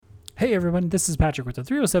Hey everyone, this is Patrick with the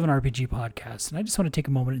 307 RPG podcast, and I just want to take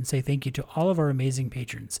a moment and say thank you to all of our amazing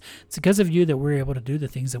patrons. It's because of you that we're able to do the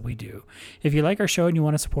things that we do. If you like our show and you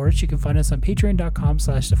want to support us, you can find us on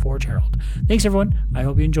patreon.com/theforgeherald. Thanks everyone. I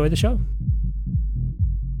hope you enjoy the show.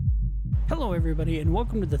 Hello everybody, and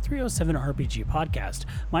welcome to the 307 RPG podcast.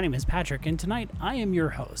 My name is Patrick, and tonight I am your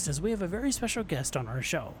host, as we have a very special guest on our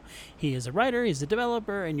show. He is a writer, he's a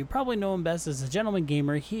developer, and you probably know him best as a gentleman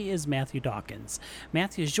gamer. He is Matthew Dawkins.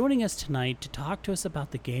 Matthew is joining us tonight to talk to us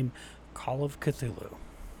about the game Call of Cthulhu.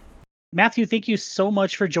 Matthew, thank you so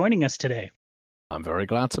much for joining us today. I'm very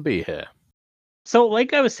glad to be here. So,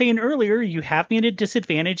 like I was saying earlier, you have me at a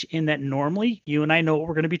disadvantage in that normally you and I know what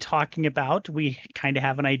we're going to be talking about. We kind of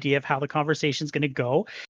have an idea of how the conversation is going to go.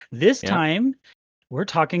 This time, we're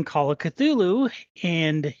talking Call of Cthulhu,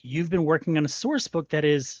 and you've been working on a source book that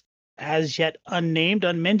is as yet unnamed,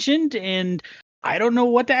 unmentioned, and I don't know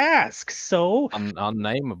what to ask. So,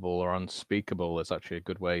 unnameable or unspeakable is actually a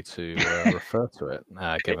good way to refer to it,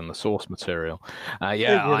 given the source material.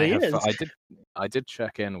 It really is. I did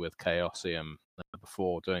check in with Chaosium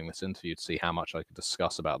before doing this interview to see how much I could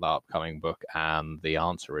discuss about the upcoming book, and the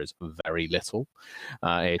answer is very little.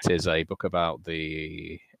 It is a book about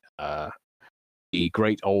the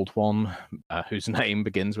great old one, whose name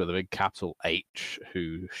begins with a big capital H,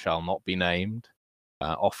 who shall not be named.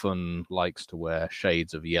 Often likes to wear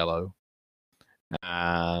shades of yellow,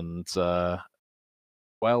 and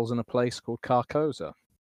dwells in a place called Carcosa.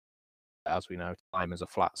 As we know, time is a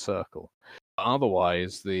flat circle.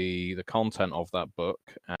 Otherwise, the content of that book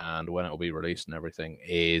and when it will be released and everything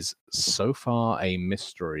is so far a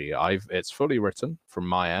mystery. It's fully written from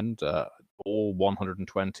my end. All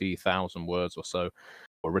 120,000 words or so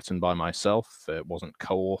were written by myself. It wasn't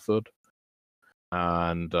co-authored,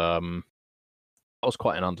 and that was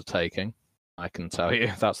quite an undertaking. I can tell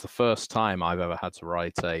you that's the first time I've ever had to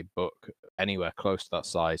write a book anywhere close to that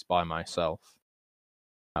size by myself.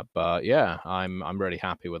 But yeah, I'm really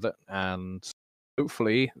happy with it, and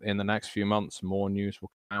hopefully in the next few months more news will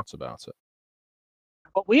come out about it.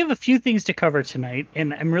 Well, we have a few things to cover tonight,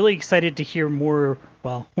 and I'm really excited to hear more,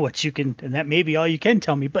 well, what you can, and that may be all you can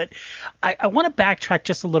tell me, but I want to backtrack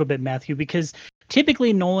just a little bit, Matthew, because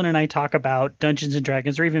typically Nolan and I talk about Dungeons and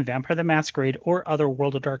Dragons or even Vampire the Masquerade or other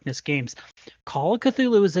World of Darkness games. Call of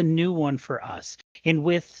Cthulhu is a new one for us. And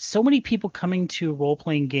with so many people coming to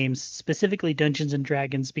role-playing games, specifically Dungeons and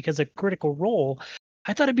Dragons, because of Critical Role,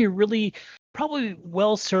 I thought it'd be really probably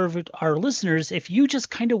well served our listeners if you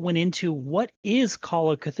just kind of went into what is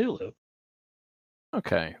Call of Cthulhu.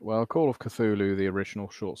 Okay, well, Call of Cthulhu, the original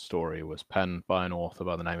short story, was penned by an author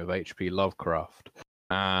by the name of H.P. Lovecraft.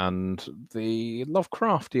 And the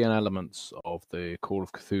Lovecraftian elements of the Call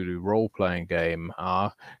of Cthulhu role-playing game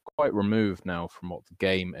are quite removed now from what the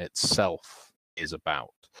game itself is about.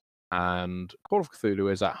 And Call of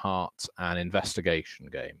Cthulhu is at heart an investigation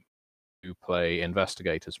game. You play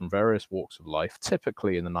investigators from various walks of life,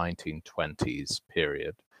 typically in the 1920s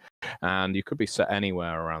period. And you could be set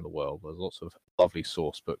anywhere around the world. There's lots of lovely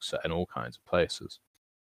source books set in all kinds of places.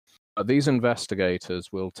 But these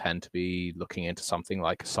investigators will tend to be looking into something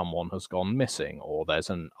like someone has gone missing, or there's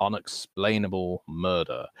an unexplainable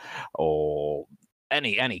murder, or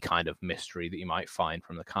any kind of mystery that you might find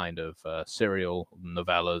from the kind of serial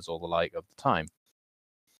novellas or the like of the time.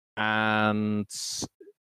 And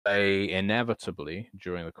they inevitably,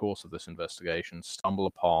 during the course of this investigation, stumble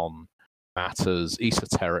upon matters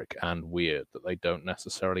esoteric and weird that they don't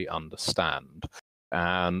necessarily understand.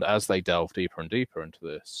 And as they delve deeper and deeper into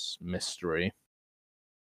this mystery,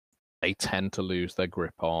 they tend to lose their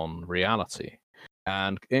grip on reality.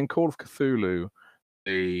 And in Call of Cthulhu,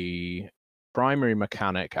 the primary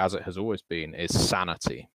mechanic, as it has always been, is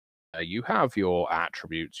sanity. You have your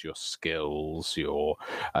attributes, your skills, your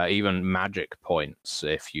even magic points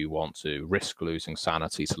if you want to risk losing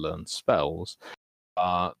sanity to learn spells.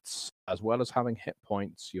 But as well as having hit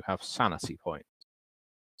points, you have sanity points.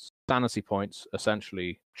 Sanity points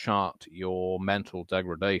essentially chart your mental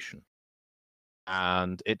degradation.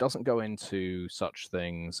 And it doesn't go into such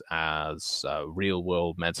things as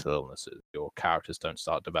real-world mental illnesses. Your characters don't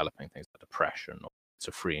start developing things like depression or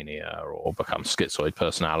schizophrenia or become schizoid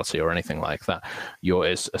personality or anything like that.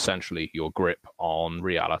 It's essentially your grip on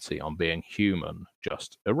reality, on being human,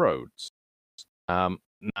 just erodes.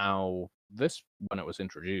 Now, this, when it was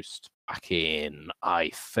introduced back in, I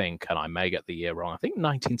think, and I may get the year wrong, I think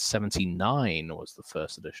 1979 was the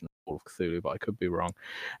first edition of Call of Cthulhu, but I could be wrong.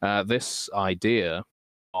 This idea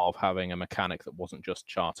of having a mechanic that wasn't just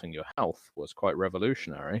charting your health was quite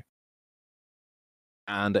revolutionary.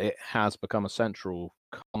 And it has become a central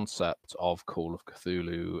concept of Call of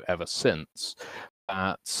Cthulhu ever since.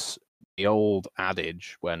 That the old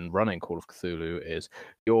adage when running Call of Cthulhu is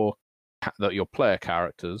that your player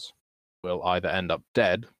characters will either end up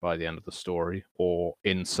dead by the end of the story or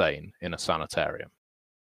insane in a sanitarium.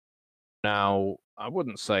 Now, I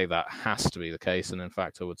wouldn't say that has to be the case, and in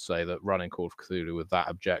fact, I would say that running Call of Cthulhu with that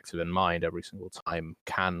objective in mind every single time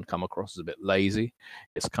can come across as a bit lazy.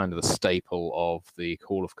 It's kind of the staple of the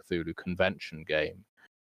Call of Cthulhu convention game.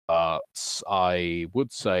 But I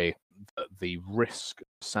would say that the risk of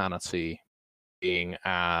sanity being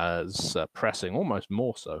as pressing, almost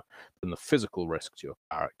more so, than the physical risk to your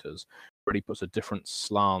characters, really puts a different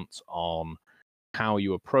slant on how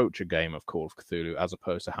you approach a game of Call of Cthulhu as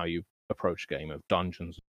opposed to how you approach a game of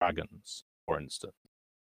Dungeons and Dragons, for instance.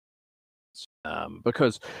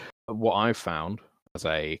 Because what I've found as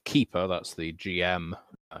a keeper, that's the GM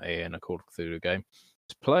in a Call of Cthulhu game,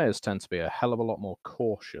 is players tend to be a hell of a lot more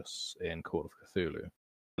cautious in Call of Cthulhu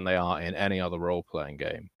than they are in any other role-playing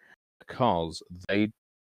game, because they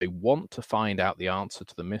want to find out the answer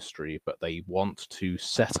to the mystery, but they want to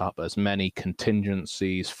set up as many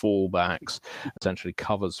contingencies, fallbacks, essentially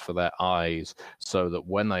covers for their eyes, so that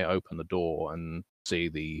when they open the door and see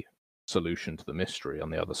the solution to the mystery on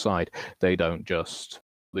the other side, they don't just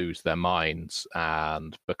lose their minds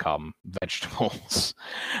and become vegetables.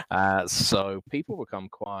 So people become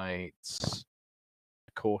quite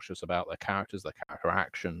cautious about their characters, their character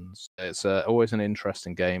actions. It's always an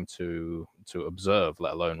interesting game to observe,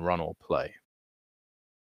 let alone run or play.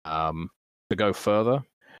 To go further,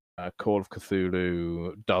 Call of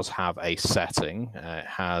Cthulhu does have a setting. It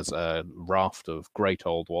has a raft of great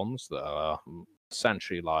old ones that are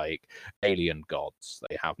essentially like alien gods.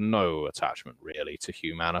 They have no attachment really to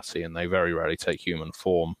humanity, and they very rarely take human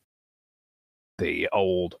form. The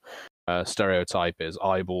old stereotype is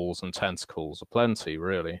eyeballs and tentacles aplenty,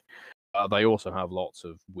 really. They also have lots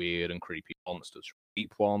of weird and creepy monsters,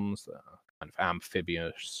 deep ones, kind of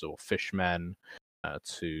amphibious or fishmen,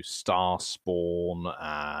 to star spawn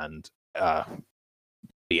and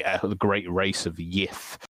the great race of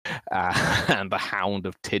Yith and the Hound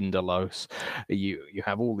of Tindalos. You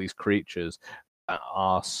have all these creatures that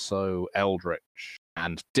are so eldritch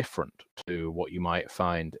and different to what you might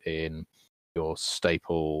find in your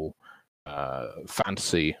staple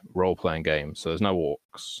fantasy role-playing games. So there's no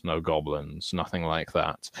orcs, no goblins, nothing like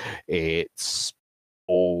that. It's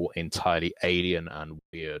all entirely alien and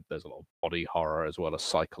weird. There's a lot of body horror as well as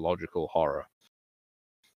psychological horror.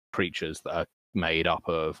 Creatures that are made up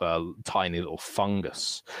of tiny little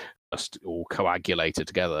fungus, just all coagulated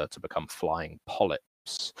together to become flying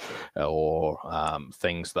polyps, or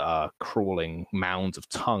things that are crawling mounds of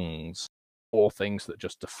tongues, or things that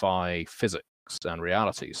just defy physics and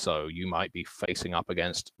reality. So you might be facing up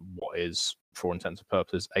against what is, for intents and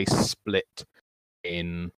purposes, a split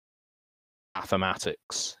in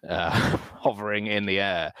mathematics hovering in the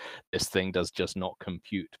air. This thing does just not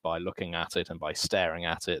compute by looking at it, and by staring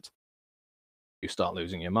at it you start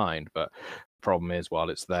losing your mind. But the problem is, while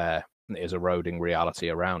it's there, it is eroding reality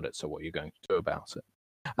around it. So what are you going to do about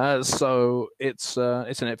it? So it's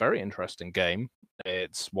a very interesting game.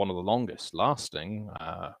 It's one of the longest lasting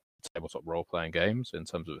tabletop role-playing games in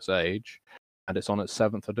terms of its age, and it's on its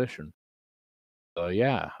 7th edition. So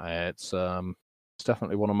yeah, it's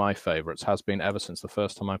definitely one of my favorites. Has been ever since the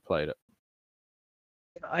first time I played it.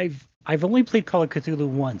 I've only played Call of Cthulhu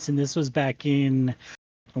once, and this was back in,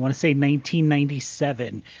 I want to say,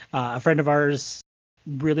 1997. A friend of ours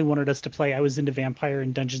really wanted us to play. I was into Vampire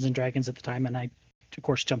and Dungeons and Dragons at the time, and I, of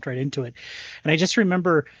course, jumped right into it. And I just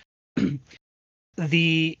remember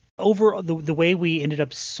the way we ended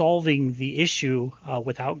up solving the issue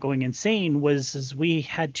without going insane was we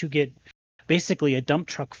had to get basically a dump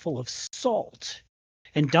truck full of salt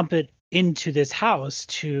and dump it into this house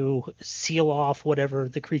to seal off whatever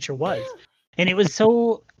the creature was. And it was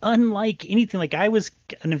so unlike anything. Like, I was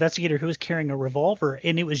an investigator who was carrying a revolver,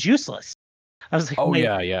 and it was useless. I was like, oh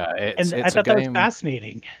yeah. And I thought that was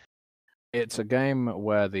fascinating. It's a game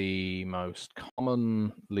where the most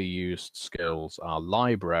commonly used skills are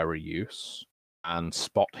library use and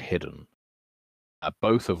spot hidden,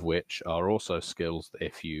 both of which are also skills that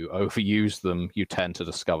if you overuse them, you tend to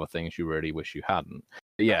discover things you really wish you hadn't.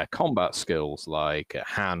 But yeah, combat skills like a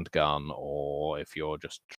handgun, or if you're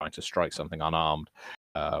just trying to strike something unarmed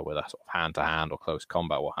with a sort of hand-to-hand or close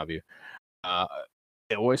combat, what have you,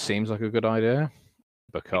 it always seems like a good idea,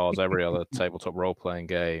 because every other tabletop role-playing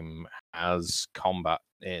game has combat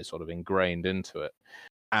sort of ingrained into it.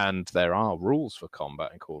 And there are rules for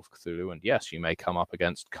combat in Call of Cthulhu, and yes, you may come up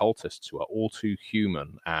against cultists who are all too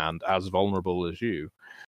human and as vulnerable as you.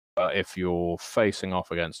 But if you're facing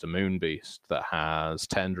off against a moon beast that has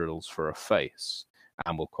tendrils for a face,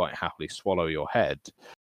 and will quite happily swallow your head,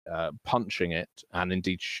 punching it and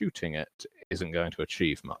indeed shooting it isn't going to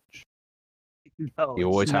achieve much. No, You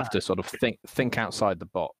it's always have not. to sort of think outside the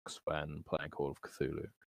box when playing Call of Cthulhu.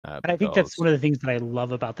 And I think that's one of the things that I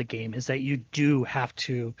love about the game is that you do have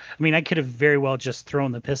to. I mean, I could have very well just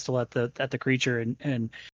thrown the pistol at the creature and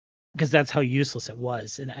because that's how useless it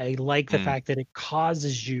was. And I like the fact that it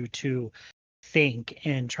causes you to think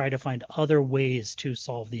and try to find other ways to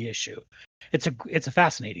solve the issue. It's a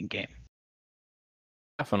fascinating game.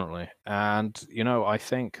 Definitely. And, I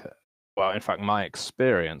think, well, in fact, my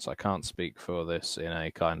experience, I can't speak for this in a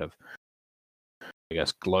kind of, I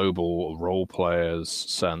guess, global role players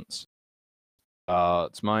sense.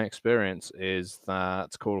 But my experience is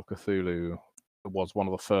that Call of Cthulhu was one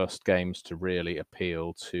of the first games to really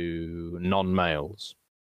appeal to non-males.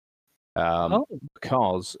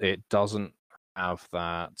 Because it doesn't have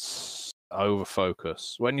that over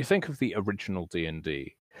focus. When you think of the original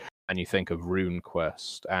D&D and you think of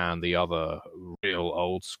RuneQuest and the other real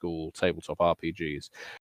old school tabletop RPGs,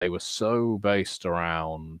 they were so based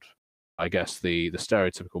around, I guess, the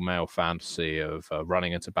stereotypical male fantasy of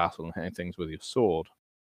running into battle and hitting things with your sword.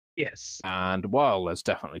 Yes. And while there's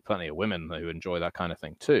definitely plenty of women who enjoy that kind of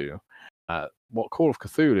thing too, what Call of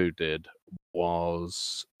Cthulhu did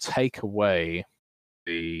was take away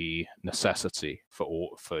the necessity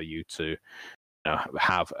for you to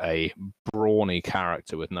have a brawny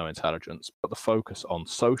character with no intelligence, but the focus on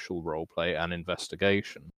social roleplay and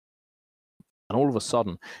investigation. And all of a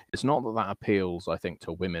sudden, it's not that appeals, I think,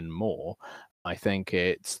 to women more. I think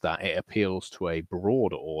it's that it appeals to a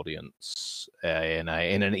broader audience in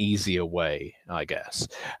an easier way, I guess.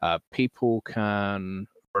 People can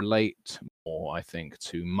relate more, I think,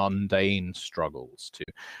 to mundane struggles.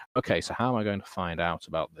 Okay, so how am I going to find out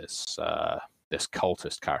about this this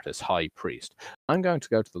cultist character, this high priest? I'm going to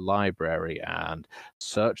go to the library and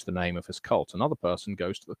search the name of his cult. Another person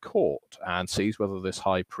goes to the court and sees whether this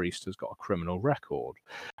high priest has got a criminal record.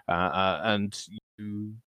 And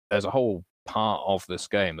there's a whole part of this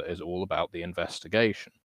game that is all about the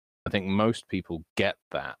investigation. I think most people get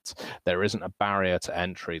that. There isn't a barrier to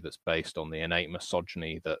entry that's based on the innate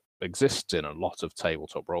misogyny that exists in a lot of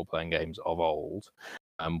tabletop role-playing games of old.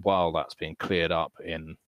 And while that's been cleared up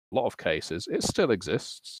in a lot of cases, it still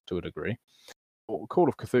exists to a degree. Call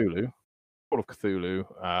of Cthulhu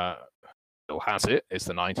still has it. It's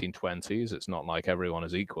the 1920s. It's not like everyone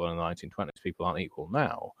is equal in the 1920s. People aren't equal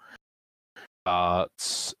now.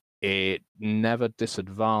 But it never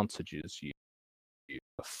disadvantages you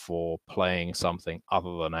for playing something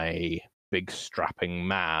other than a big strapping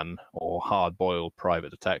man or hard-boiled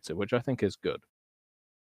private detective, which I think is good.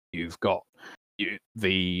 You've got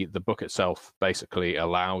the book itself basically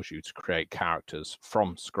allows you to create characters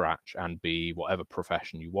from scratch and be whatever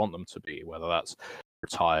profession you want them to be, whether that's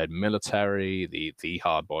retired military, the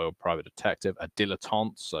hard-boiled private detective, a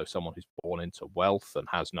dilettante, so someone who's born into wealth and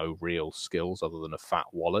has no real skills other than a fat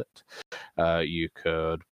wallet. You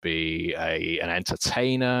could be an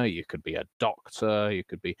entertainer, you could be a doctor, you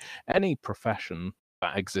could be any profession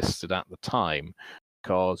that existed at the time,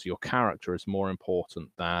 because your character is more important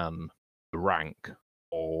than the rank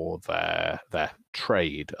or their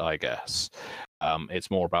trade, I guess. It's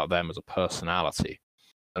more about them as a personality.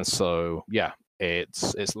 And so, yeah,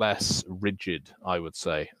 it's less rigid, I would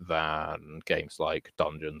say, than games like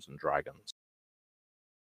Dungeons and Dragons.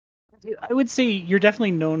 I would say you're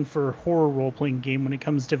definitely known for a horror role-playing game when it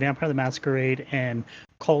comes to Vampire the Masquerade and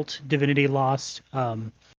Cult Divinity Lost.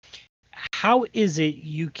 How is it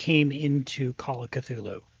you came into Call of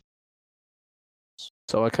Cthulhu?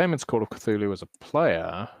 So I came into Call of Cthulhu as a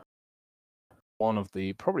player.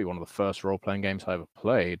 Probably one of the first role-playing games I ever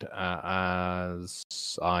played, as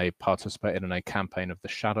I participated in a campaign of the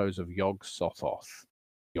Shadows of Yog-Sothoth.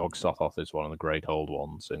 Yog-Sothoth is one of the great old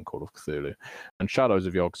ones in Call of Cthulhu, and Shadows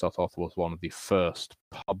of Yog-Sothoth was one of the first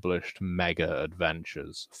published mega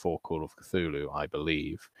adventures for Call of Cthulhu, I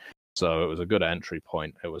believe. So it was a good entry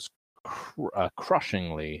point. It was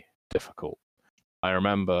crushingly difficult. I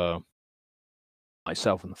remember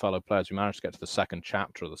myself and the fellow players, we managed to get to the second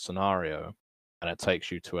chapter of the scenario, and it takes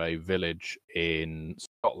you to a village in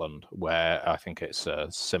Scotland where I think it's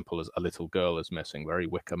as simple as a little girl is missing, very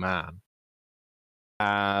Wicker Man.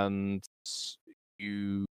 And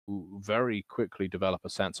you very quickly develop a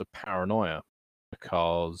sense of paranoia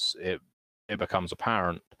because it becomes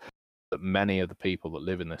apparent that many of the people that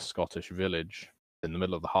live in this Scottish village in the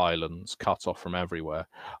middle of the Highlands, cut off from everywhere,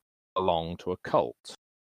 belong to a cult,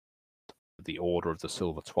 the Order of the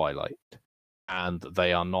Silver Twilight. And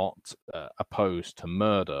they are not opposed to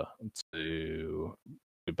murder to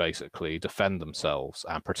basically defend themselves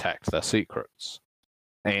and protect their secrets.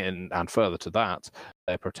 And further to that,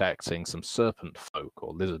 they're protecting some serpent folk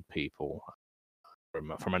or lizard people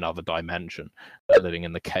from another dimension. They're living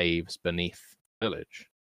in the caves beneath the village.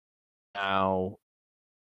 Now,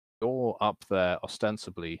 you're up there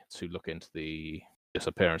ostensibly to look into the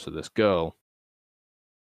disappearance of this girl.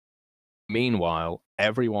 Meanwhile,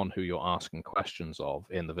 everyone who you're asking questions of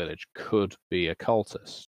in the village could be a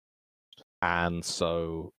cultist. And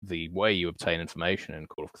so the way you obtain information in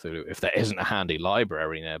Call of Cthulhu, if there isn't a handy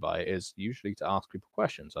library nearby, is usually to ask people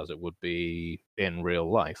questions, as it would be in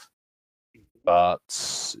real life.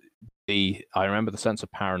 But I remember the sense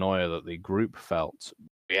of paranoia that the group felt.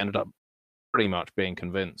 We ended up pretty much being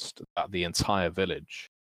convinced that the entire village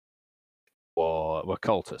were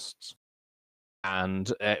cultists.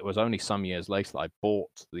 And it was only some years later that I bought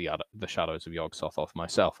the Shadows of Yog-Sothoth off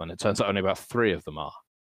myself, and it turns out only about 3 of them are.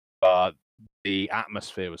 But the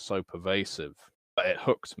atmosphere was so pervasive that it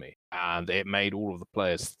hooked me, and it made all of the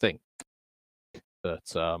players think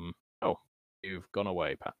that, oh, you've gone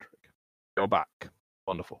away, Patrick. You're back.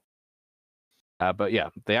 Wonderful. But yeah,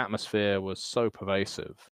 the atmosphere was so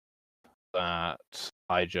pervasive that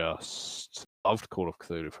I just loved Call of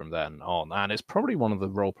Cthulhu from then on. And it's probably one of the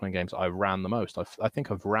role-playing games I ran the most. I think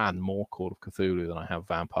I've ran more Call of Cthulhu than I have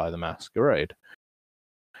Vampire the Masquerade.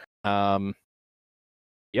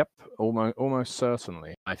 Yep, almost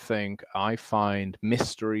certainly. I think I find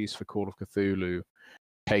mysteries for Call of Cthulhu,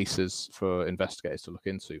 cases for investigators to look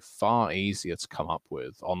into, far easier to come up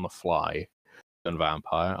with on the fly than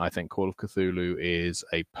Vampire. I think Call of Cthulhu is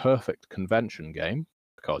a perfect convention game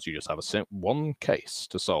because you just have one case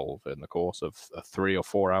to solve in the course of a 3 or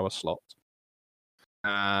 4 hour slot.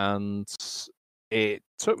 And it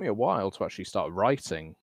took me a while to actually start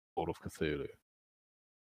writing Call of Cthulhu.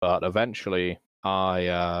 But eventually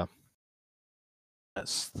let's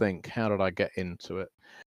think, how did I get into it?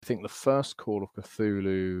 I think the first Call of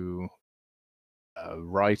Cthulhu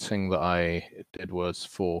writing that I did was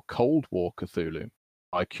for Cold War Cthulhu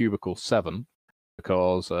by Cubicle 7,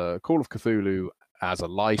 because Call of Cthulhu as a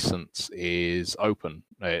license is open.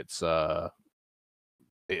 It's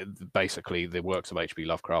basically the works of H.P.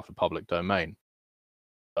 Lovecraft are public domain.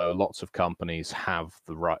 So lots of companies have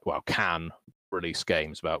the right, can release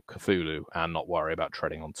games about Cthulhu and not worry about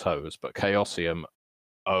treading on toes, but Chaosium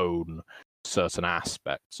own certain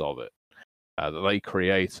aspects of it that they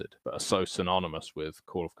created, but are so synonymous with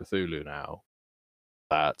Call of Cthulhu now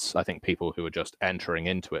that I think people who are just entering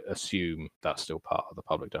into it assume that's still part of the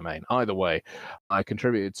public domain. Either way, I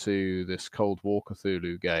contributed to this Cold War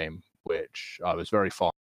Cthulhu game, which I was very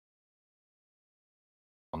fond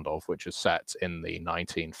of, which is set in the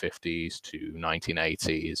 1950s to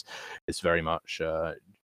 1980s. It's very much John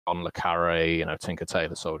le Carre, Tinker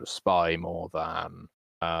Tailor Soldier Spy, more than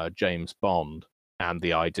James Bond, and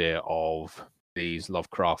the idea of these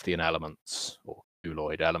Lovecraftian elements or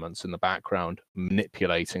Cthulhuid elements in the background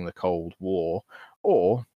manipulating the Cold War,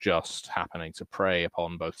 or just happening to prey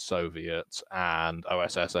upon both Soviet and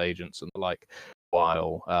OSS agents and the like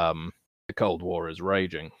while the Cold War is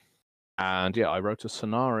raging. And yeah, I wrote a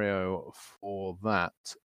scenario for that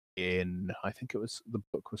I think the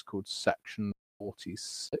book was called Section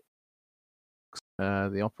 46,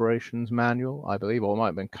 the operations manual, I believe, or it might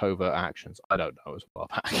have been Covert Actions. I don't know, it was a while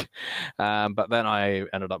back. But then I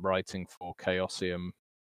ended up writing for Chaosium,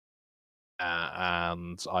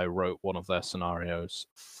 and I wrote one of their scenarios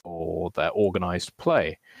for their organized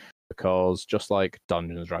play, because just like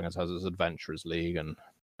Dungeons and Dragons has its Adventurers League and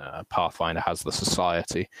Pathfinder has the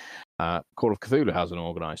Society, Call of Cthulhu has an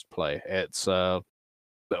organized play. It's a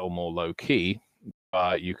little more low-key,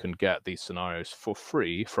 but you can get these scenarios for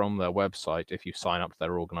free from their website if you sign up to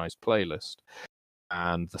their organized playlist.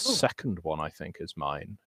 And the second one, I think, is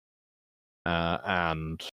mine.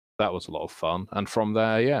 And that was a lot of fun. And from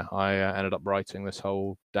there, yeah, I ended up writing this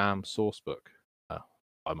whole damn source book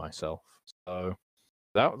by myself. So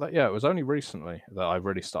it was only recently that I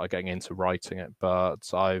really started getting into writing it,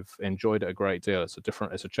 but I've enjoyed it a great deal. It's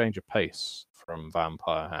a change of pace from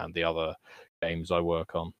Vampire and the other games I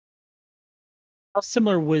work on. How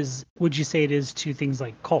similar would you say it is to things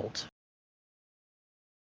like Cult?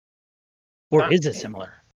 Or is it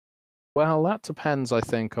similar? Well, that depends, I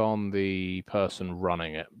think, on the person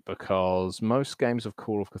running it, because most games of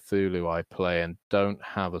Call of Cthulhu I play and don't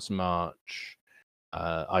have as much,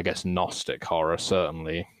 I guess, Gnostic horror,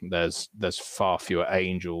 certainly. There's far fewer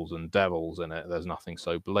angels and devils in it. There's nothing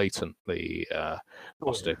so blatantly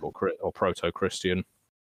Gnostic or proto-Christian.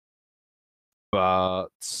 But...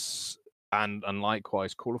 And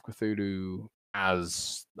likewise, Call of Cthulhu,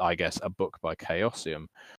 as, I guess, a book by Chaosium,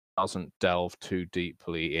 doesn't delve too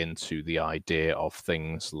deeply into the idea of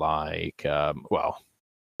things like,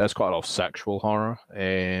 There's quite a lot of sexual horror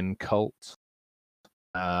in Cult,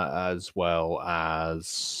 as well as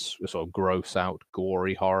sort of gross out,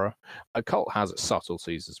 gory horror. Cult has its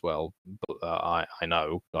subtleties as well, but I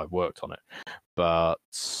know I've worked on it. But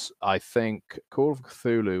I think Call of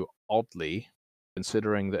Cthulhu, oddly,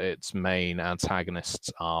 considering that its main antagonists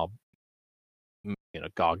are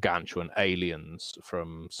gargantuan aliens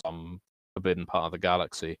from some forbidden part of the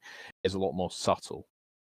galaxy, is a lot more subtle.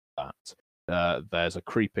 That there's a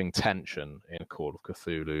creeping tension in Call of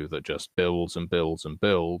Cthulhu that just builds and builds and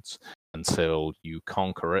builds until you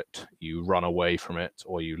conquer it, you run away from it,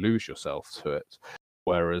 or you lose yourself to it.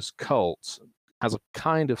 Whereas Cult has a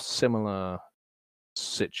kind of similar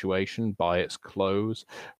situation by its close,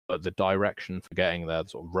 but the direction for getting there, the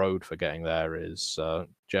sort of road for getting there, is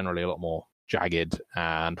generally a lot more jagged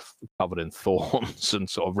and covered in thorns and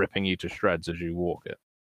sort of ripping you to shreds as you walk it.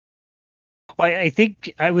 Well, I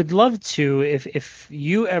think I would love to, if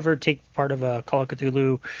you ever take part of a Call of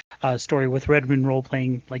Cthulhu story with Red Moon role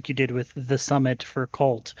playing, like you did with the Summit for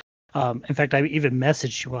Cult. In fact, I even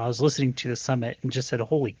messaged you while I was listening to the Summit and just said,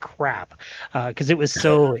 "Holy crap!" Because it was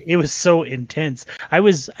so intense.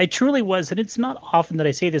 I truly was, and it's not often that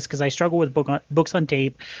I say this because I struggle with books on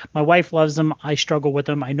tape. My wife loves them. I struggle with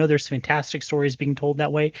them. I know there's fantastic stories being told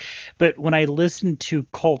that way, but when I listened to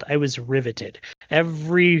Cult, I was riveted.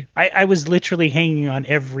 I was literally hanging on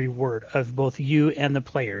every word of both you and the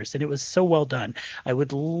players, and it was so well done. I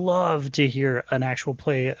would love to hear an actual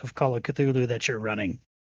play of Call of Cthulhu that you're running.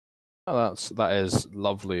 Oh, that is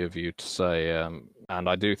lovely of you to say, and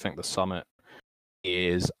I do think the Summit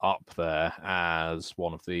is up there as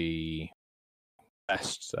one of the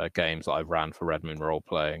best games that I've ran for Red Moon role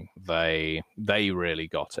playing. They really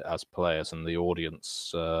got it as players, and the audience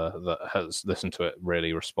that has listened to it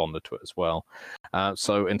really responded to it as well.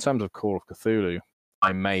 So in terms of Call of Cthulhu,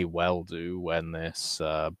 I may well do when this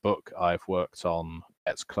book I've worked on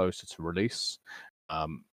gets closer to release.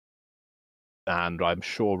 And I'm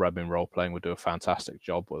sure Red Moon Role Playing would do a fantastic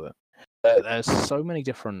job with it. There's so many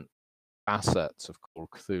different assets of Call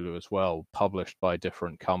of Cthulhu as well, published by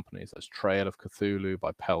different companies. There's Trail of Cthulhu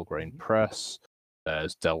by Pelgrane Press.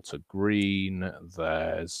 There's Delta Green.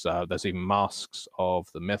 There's even Masks of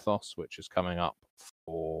the Mythos, which is coming up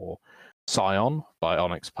for Scion by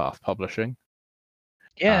Onyx Path Publishing.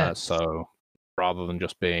 Yeah. So rather than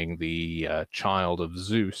just being the child of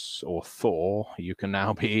Zeus or Thor, you can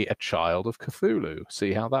now be a child of Cthulhu.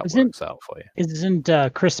 See how that works out for you. Isn't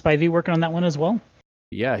Chris Spivey working on that one as well?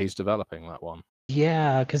 Yeah, he's developing that one.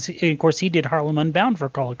 Yeah, because of course he did Harlem Unbound for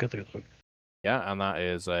Call of Cthulhu. Yeah, and that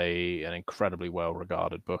is an incredibly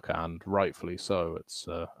well-regarded book, and rightfully so. It's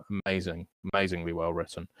amazingly well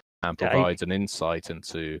written, and provides an insight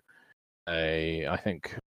into I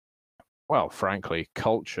think, well, frankly,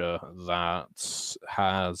 culture that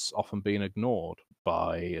has often been ignored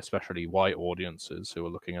by especially white audiences who are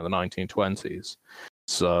looking at the 1920s.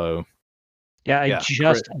 So, yeah, I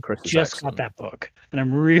just got that book, and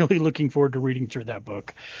I'm really looking forward to reading through that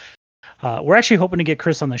book. We're actually hoping to get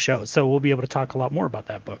Chris on the show, so we'll be able to talk a lot more about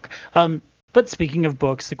that book. But speaking of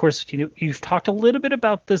books, of course, you've talked a little bit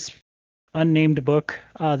about this unnamed book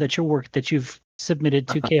that you've submitted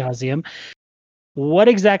to Chaosium. What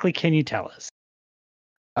exactly can you tell us?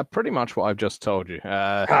 Pretty much what I've just told you.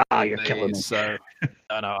 You're killing me. So,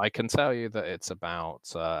 no, I can tell you that it's about,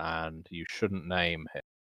 and you shouldn't name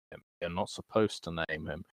him. You're not supposed to name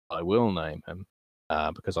him. I will name him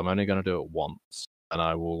because I'm only going to do it once, and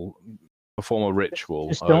I will perform a ritual.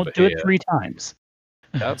 Just don't do it 3 times.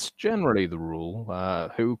 That's generally the rule.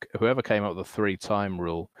 Whoever came up with the 3-time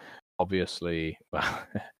rule, obviously,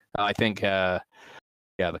 I think.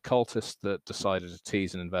 Yeah, the cultist that decided to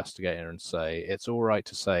tease an investigator and say, it's all right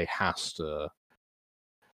to say Hastur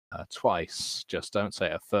twice, just don't say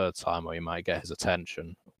it a 3rd time or you might get his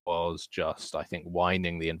attention, was just, I think,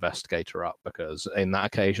 winding the investigator up, because in that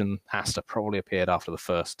occasion, Hastur probably appeared after the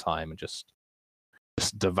 1st time and just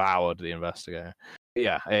devoured the investigator.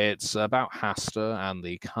 Yeah, it's about Hastur and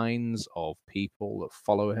the kinds of people that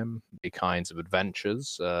follow him, the kinds of adventures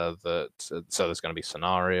so there's going to be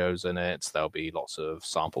scenarios in it, there'll be lots of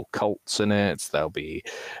sample cults in it, there'll be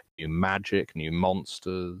new magic, new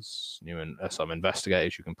monsters, some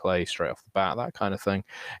investigators you can play straight off the bat, that kind of thing.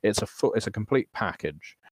 It's a complete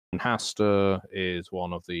package. And Hastur is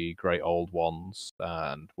one of the great old ones,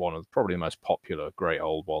 and one of probably the most popular great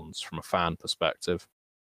old ones from a fan perspective.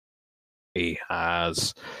 He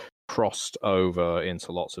has crossed over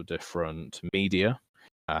into lots of different media.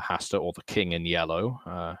 Hastur, or the King in Yellow,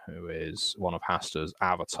 who is one of Hastur's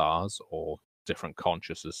avatars or different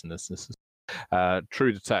consciousnesses,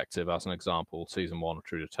 True Detective, as an example, season 1 of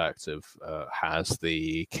True Detective has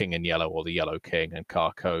the King in Yellow or the Yellow King and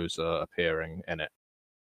Carcosa appearing in it.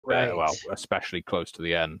 Right. Well, especially close to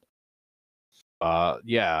the end.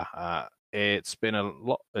 It's been a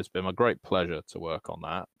lot. It's been a great pleasure to work on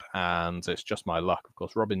that, and it's just my luck. Of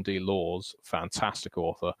course, Robin D. Laws, fantastic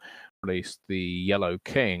author, released the Yellow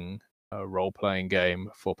King role-playing game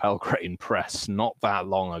for Pelgrane Press not that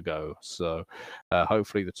long ago. So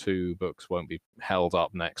hopefully the two books won't be held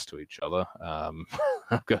up next to each other,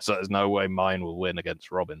 because there's no way mine will win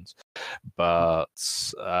against Robin's. But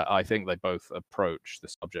I think they both approach the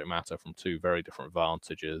subject matter from two very different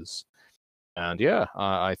vantages. And yeah,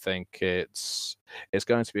 I think it's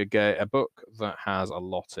going to be a book that has a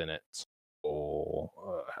lot in it for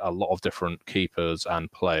a lot of different keepers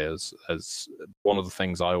and players. As one of the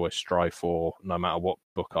things I always strive for, no matter what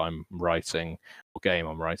book I'm writing or game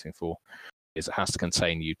I'm writing for, is it has to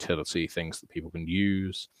contain utility, things that people can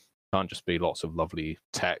use. It can't just be lots of lovely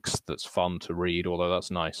text that's fun to read, although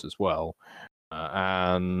that's nice as well.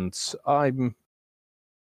 And I'm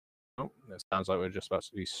Oh, it sounds like we're just about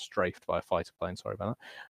to be strafed by a fighter plane. Sorry about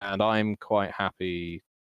that. And I'm quite happy.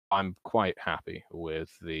 I'm quite happy with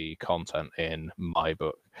the content in my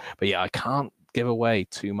book. But yeah, I can't give away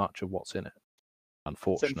too much of what's in it. It's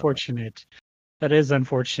Unfortunately. unfortunate. That is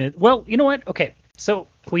unfortunate. Well, you know what? Okay, so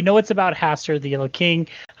we know it's about Hastur, the Yellow King,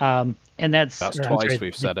 and that's twice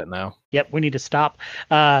we've said it now. Yep, we need to stop.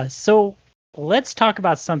 So let's talk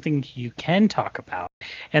about something you can talk about,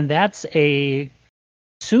 and that's a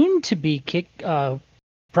soon-to-be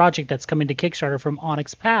project that's coming to Kickstarter from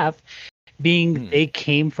Onyx Path, being They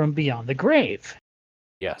Came from Beyond the Grave.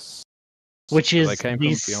 Yes. Which is the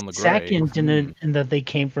second in the They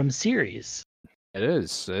Came from series. It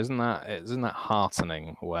is. Isn't that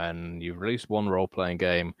heartening when you've released one role-playing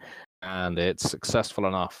game and it's successful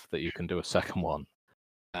enough that you can do a second one?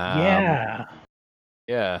 Yeah.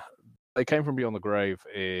 They Came from Beyond the Grave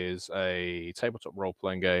is a tabletop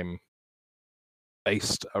role-playing game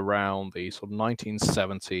based around the sort of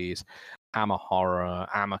 1970s Hammer horror,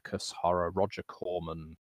 Amicus horror, Roger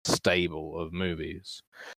Corman stable of movies.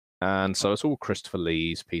 And so it's all Christopher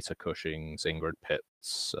Lees, Peter Cushing's, Ingrid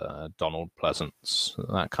Pitts, Donald Pleasance,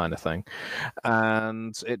 that kind of thing.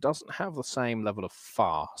 And it doesn't have the same level of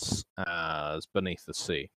farce as Beneath the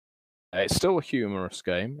Sea. It's still a humorous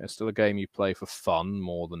game. It's still a game you play for fun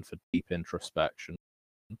more than for deep introspection.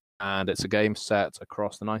 And it's a game set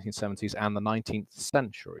across the 1970s and the 19th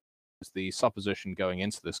century. The supposition going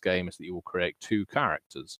into this game is that you will create two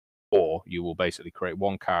characters, or you will basically create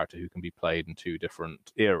one character who can be played in two different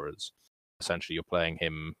eras. Essentially, you're playing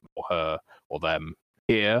him or her or them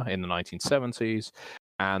here in the 1970s,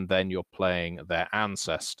 and then you're playing their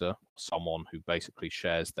ancestor, someone who basically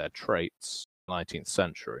shares their traits in the 19th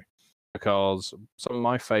century. Because some of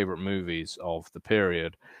my favorite movies of the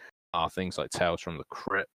period are things like Tales from the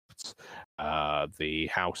Crypt, The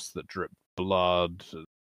House That Dripped Blood,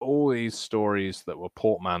 all these stories that were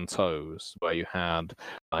portmanteaus where you had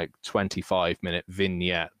like 25-minute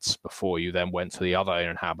vignettes before you then went to the other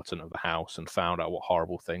inhabitant of the house and found out what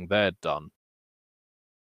horrible thing they'd done.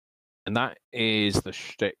 And that is the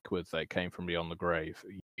shtick with They Came from Beyond the Grave.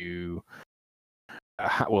 You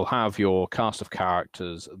will have your cast of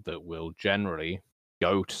characters that will generally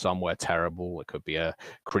go to somewhere terrible. It could be a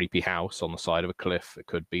creepy house on the side of a cliff. It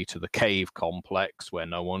could be to the cave complex where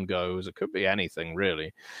no one goes. It could be anything,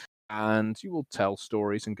 really. And you will tell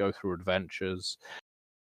stories and go through adventures.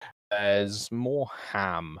 There's more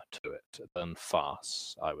ham to it than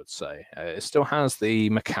farce, I would say. It still has the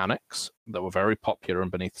mechanics that were very popular in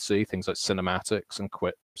Beneath the Sea, things like cinematics and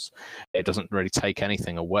quips. It doesn't really take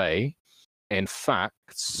anything away. In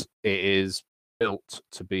fact, it is built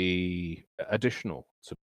to be additional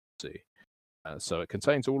to see. So it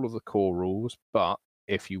contains all of the core rules, but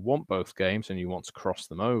if you want both games and you want to cross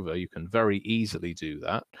them over, you can very easily do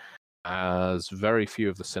that, as very few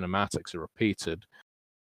of the cinematics are repeated.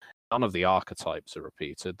 None of the archetypes are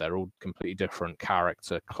repeated. They're all completely different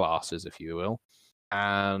character classes, if you will,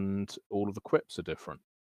 and all of the quips are different.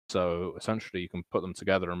 So essentially, you can put them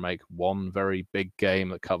together and make one very big game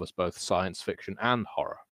that covers both science fiction and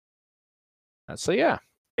horror. So yeah,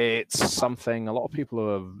 it's something a lot of people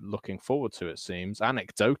are looking forward to, it seems.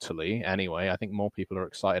 Anecdotally, anyway, I think more people are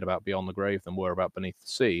excited about Beyond the Grave than were about Beneath the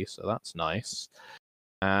Sea, so that's nice.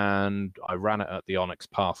 And I ran it at the Onyx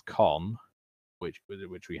Path Con, which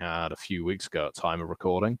we had a few weeks ago at time of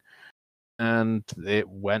recording, and it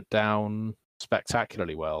went down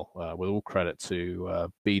spectacularly well, with all credit to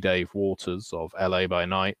B. Dave Waters of LA by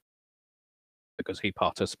Night, because he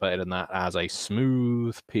participated in that as a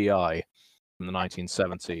smooth PI from the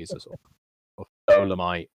 1970s.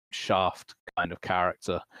 Dolomite Shaft kind of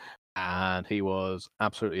character, and he was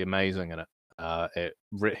absolutely amazing in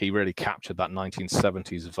it. He really captured that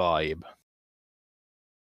 1970s vibe.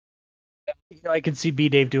 I can see B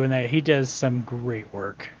Dave doing that. He does some great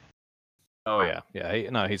work. Oh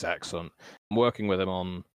yeah. He's excellent. I'm working with him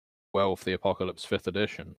on Werewolf the Apocalypse 5th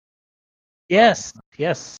edition. Yes,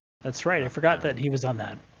 that's right. I forgot that he was on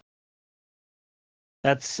that.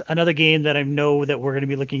 That's another game that I know that we're going to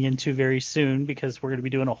be looking into very soon because we're going to be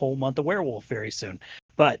doing a whole month of Werewolf very soon.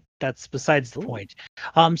 But that's besides the point.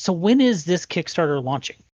 So when is this Kickstarter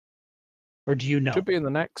launching? Or do you know? Should be in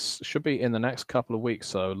the next couple of weeks.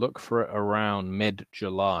 So look for it around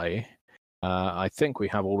mid-July. I think we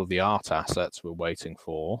have all of the art assets we're waiting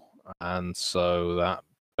for, and so that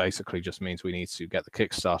basically just means we need to get the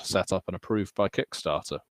Kickstarter set up and approved by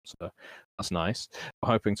Kickstarter. So that's nice. We're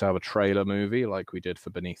hoping to have a trailer movie like we did for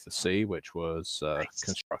Beneath the Sea, which was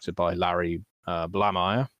constructed by Larry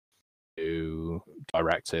Blameyer, who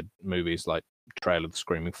directed movies like Trail of the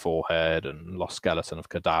Screaming Forehead and Lost Skeleton of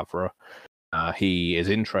Cadavra. He is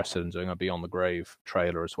interested in doing a Beyond the Grave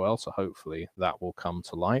trailer as well, so hopefully that will come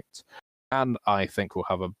to light. And I think we'll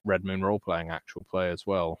have a Red Moon role-playing actual play as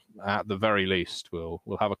well. At the very least, we'll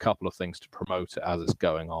have a couple of things to promote it as it's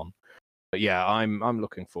going on. But yeah, I'm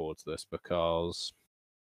looking forward to this because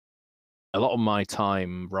a lot of my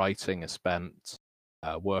time writing is spent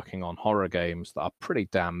working on horror games that are pretty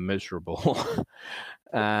damn miserable,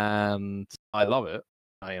 and I love it.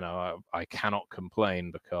 I cannot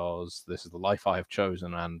complain because this is the life I have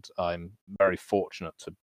chosen, and I'm very fortunate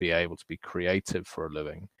to be able to be creative for a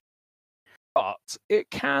living. But it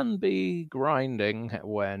can be grinding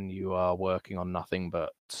when you are working on nothing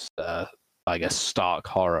but, I guess, stark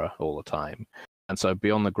horror all the time. And so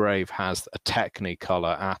Beyond the Grave has a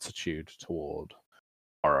technicolor attitude toward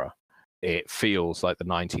horror. It feels like the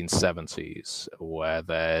 1970s, where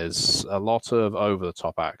there's a lot of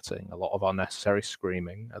over-the-top acting, a lot of unnecessary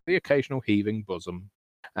screaming, the occasional heaving bosom,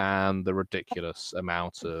 and the ridiculous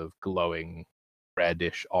amount of glowing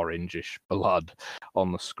reddish, orangish blood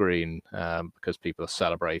on the screen because people are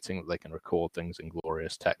celebrating that they can record things in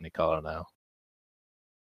glorious Technicolor now.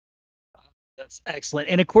 That's excellent.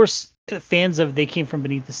 And of course, fans of They Came From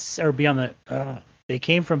Beneath the or Beyond the They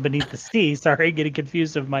Came From Beneath the Sea. Sorry, getting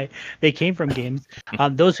confused of my They Came From games.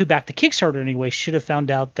 Those who backed the Kickstarter anyway should have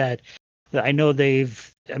found out that I know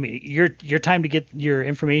they've. I mean, your time to get your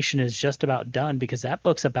information is just about done because that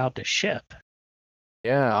book's about to ship.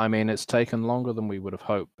 Yeah, I mean, it's taken longer than we would have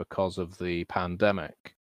hoped because of the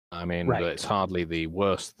pandemic. I mean, Right. It's hardly the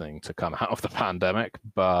worst thing to come out of the pandemic,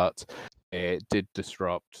 but it did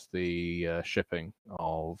disrupt the shipping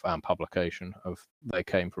of and publication of They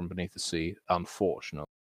Came From Beneath the Sea, unfortunately.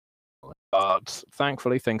 But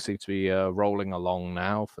thankfully, things seem to be rolling along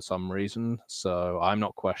now for some reason, so I'm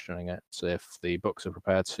not questioning it. If the books are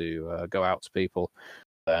prepared to go out to people,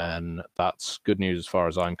 then that's good news as far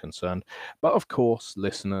as I'm concerned. But of course,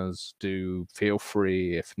 listeners, do feel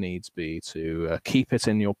free, if needs be, to keep it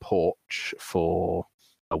in your porch for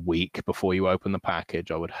a week before you open the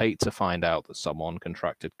package. I would hate to find out that someone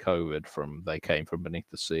contracted COVID from They Came From Beneath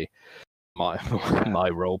the Sea. My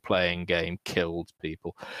role-playing game killed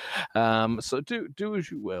people. So do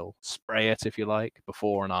as you will. Spray it if you like,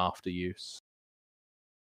 before and after use.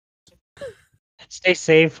 Stay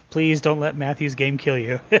safe, please. Don't let Matthew's game kill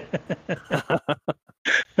you.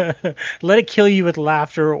 Let it kill you with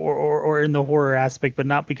laughter or in the horror aspect, but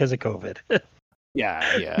not because of COVID.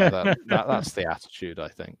 Yeah. That's the attitude, I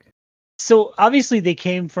think. So obviously, They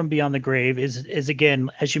Came From Beyond the Grave is again,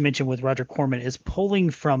 as you mentioned with Roger Corman, is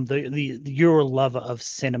pulling from the your love of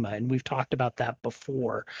cinema, and we've talked about that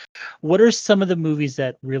before. What are some of the movies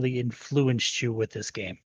that really influenced you with this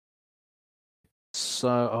game? So,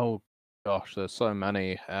 oh gosh, there's so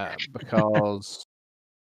many because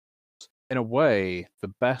in a way,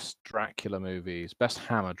 the best Dracula movies, best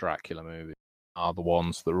Hammer Dracula movies, are the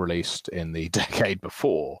ones that released in the decade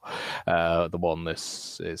before the one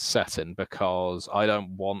this is set in, because I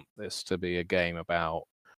don't want this to be a game about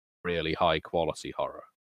really high quality horror.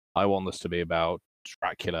 I want this to be about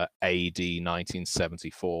Dracula AD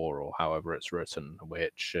 1974 or however it's written,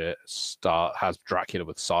 which has Dracula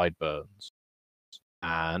with sideburns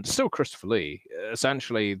and still Christopher Lee.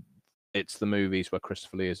 Essentially, it's the movies where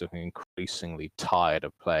Christopher Lee is looking increasingly tired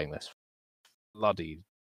of playing this bloody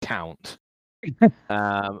count.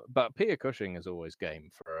 But Peter Cushing is always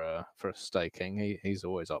game for a staking. He's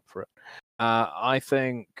always up for it. I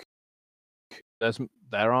think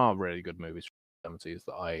there are really good movies from the 70s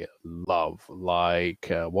that I love. Like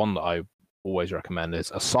one that I always recommend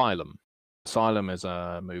is Asylum. Asylum is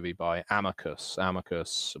a movie by Amicus.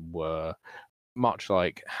 Amicus were, much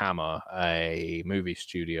like Hammer, a movie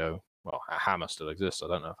studio. Well, Hammer still exists. I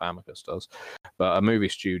don't know if Amicus does, but a movie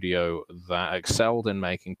studio that excelled in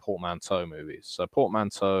making portmanteau movies. So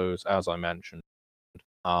portmanteaus, as I mentioned,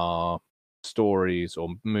 are stories or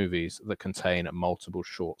movies that contain multiple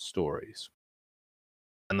short stories.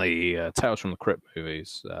 And the Tales from the Crypt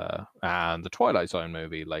movies and the Twilight Zone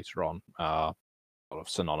movie later on are sort of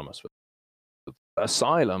synonymous with.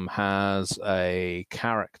 Asylum has a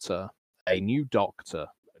character, a new doctor,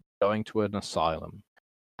 going to an asylum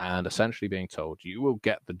and essentially being told, you will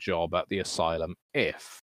get the job at the asylum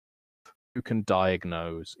if you can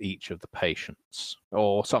diagnose each of the patients,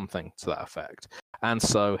 or something to that effect. And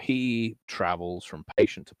so he travels from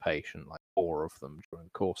patient to patient, like 4 of them during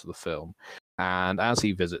the course of the film. And as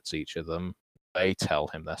he visits each of them, they tell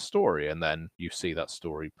him their story, and then you see that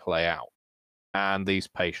story play out. And these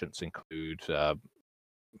patients include, I'm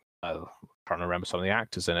trying to remember some of the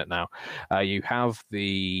actors in it now. You have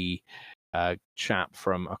the chap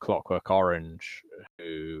from A Clockwork Orange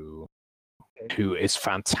who is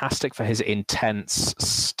fantastic for his intense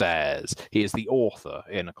stares. He is the author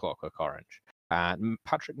in A Clockwork Orange. And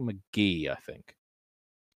Patrick McGee, I think.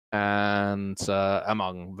 And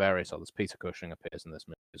among various others, Peter Cushing appears in this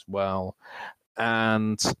movie as well.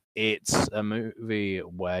 And it's a movie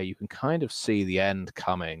where you can kind of see the end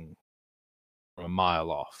coming from a mile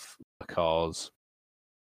off, because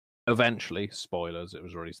eventually, spoilers, it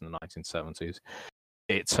was released in the 1970s,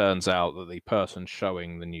 it turns out that the person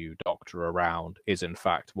showing the new doctor around is in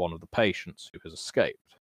fact one of the patients who has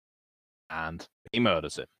escaped. And he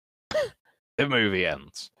murders him. The movie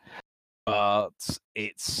ends. But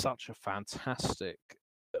it's such a fantastic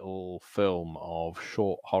little film of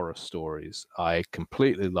short horror stories. I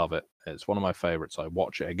completely love it. It's one of my favorites. I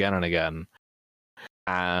watch it again and again.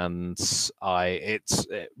 And it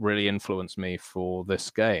really influenced me for this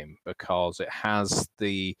game, because it has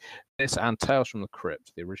this and Tales from the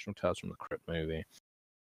Crypt, the original Tales from the Crypt movie,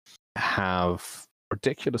 have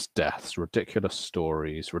ridiculous deaths, ridiculous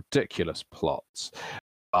stories, ridiculous plots,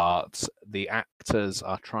 but the actors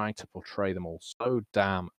are trying to portray them all so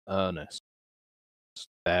damn earnest.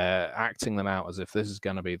 They're acting them out as if this is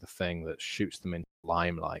going to be the thing that shoots them into the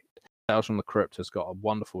limelight. Tales from the Crypt has got a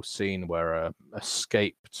wonderful scene where a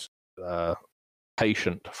escaped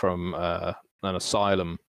patient from an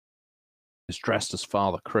asylum is dressed as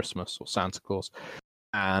Father Christmas or Santa Claus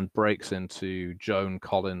and breaks into Joan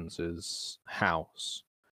Collins's house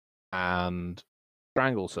and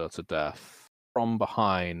strangles her to death from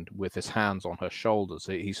behind with his hands on her shoulders.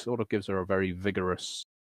 He sort of gives her a very vigorous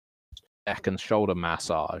neck and shoulder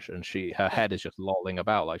massage, and her head is just lolling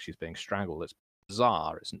about like she's being strangled. It's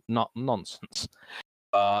bizarre. It's not nonsense,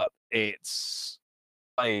 but it's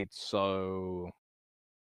played so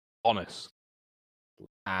honest.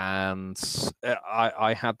 And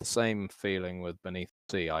I had the same feeling with Beneath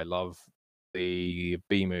the Sea. I love the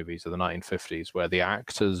B movies of the 1950s where the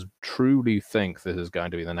actors truly think this is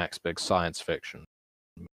going to be the next big science fiction.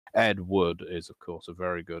 Ed Wood is, of course, a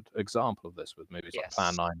very good example of this with movies like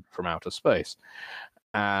Plan 9 from Outer Space.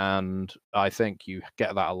 And I think you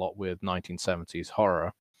get that a lot with 1970s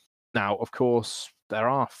horror. Now, of course, there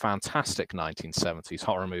are fantastic 1970s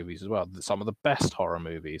horror movies as well. Some of the best horror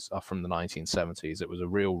movies are from the 1970s. It was a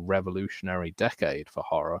real revolutionary decade for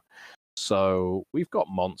horror. So we've got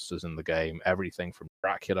monsters in the game, everything from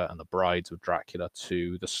Dracula and the Brides of Dracula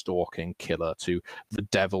to the Stalking Killer to the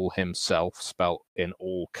devil himself, spelt in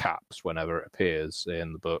all caps whenever it appears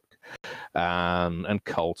in the book, and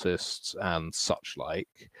cultists and such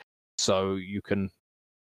like. So you can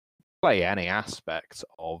play any aspect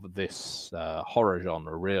of this horror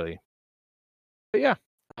genre, really. But yeah,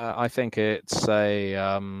 I think it's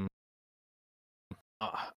trying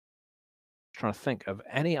to think of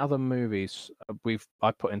any other movies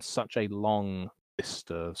I put in such a long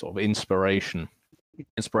list of sort of inspirational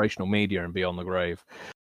media and Beyond the Grave,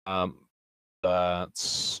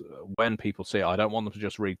 that when people see it, I don't want them to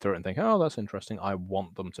just read through it and think, oh, that's interesting. I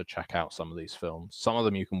want them to check out some of these films. Some of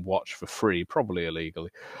them you can watch for free, probably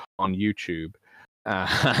illegally, on YouTube,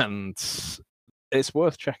 and it's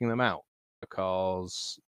worth checking them out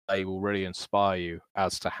because they will really inspire you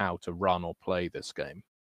as to how to run or play this game.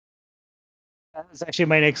 That's actually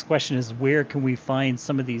my next question is where can we find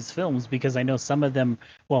some of these films? Because I know some of them,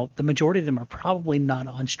 well, the majority of them are probably not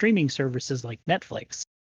on streaming services like Netflix.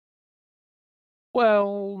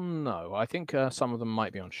 Well, no. I think some of them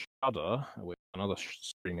might be on Shudder, which is another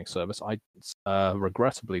streaming service. I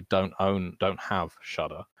regrettably don't have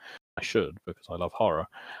Shudder. I should, because I love horror.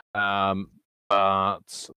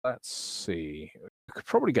 But let's see. could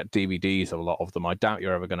probably get DVDs of a lot of them. I doubt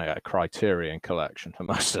you're ever going to get a Criterion collection for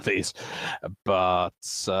most of these, but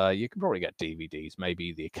you can probably get DVDs,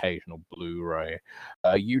 maybe the occasional Blu-ray.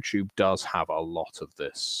 YouTube does have a lot of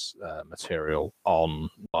this material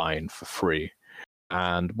online for free,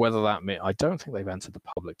 and whether that I don't think they've entered the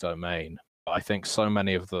public domain. But I think so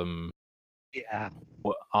many of them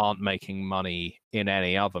aren't making money in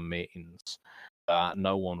any other means.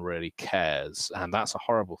 No one really cares, and that's a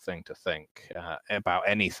horrible thing to think about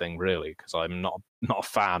anything really, because I'm not a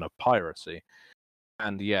fan of piracy.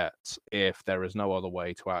 And yet, if there is no other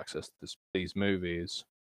way to access these movies,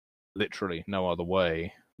 literally no other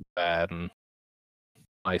way, then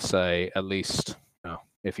I say at least,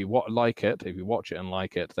 if you watch it and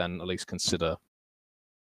like it, then at least consider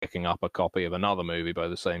picking up a copy of another movie by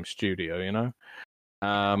the same studio.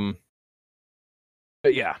 But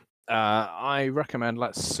yeah. I recommend,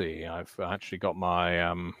 let's see, I've actually got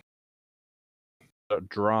my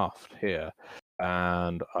draft here,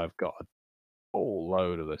 and I've got a whole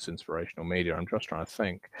load of this inspirational media. I'm just trying to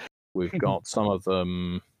think. We've got some of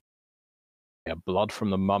them, Blood from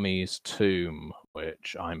the Mummy's Tomb,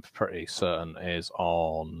 which I'm pretty certain is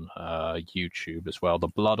on YouTube as well. The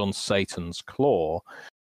Blood on Satan's Claw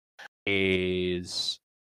is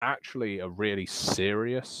actually a really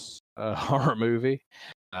serious horror movie.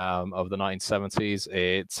 Of the 1970s.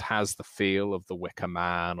 It has the feel of The Wicker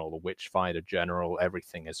Man or The Witchfinder General.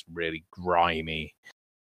 Everything is really grimy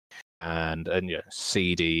and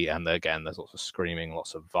seedy, and again, there's lots of screaming,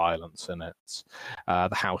 lots of violence in it.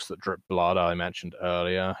 The House That Dripped Blood, I mentioned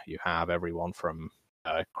earlier. You have everyone from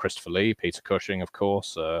Christopher Lee, Peter Cushing, of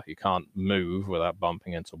course. You can't move without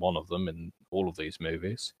bumping into one of them in all of these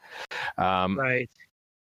movies. Right.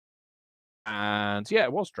 And yeah,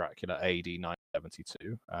 it was Dracula AD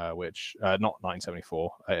 1972, which not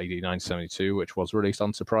 1974, AD 1972, which was released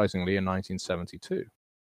unsurprisingly in 1972.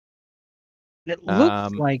 It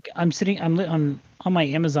looks like I'm on my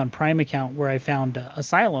Amazon Prime account where I found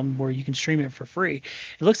Asylum, where you can stream it for free.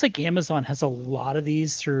 It looks like Amazon has a lot of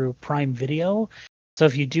these through Prime Video. So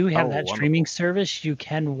if you do have that streaming service, you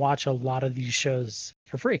can watch a lot of these shows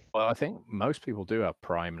for free. Well, I think most people do have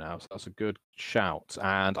Prime now, so that's a good shout.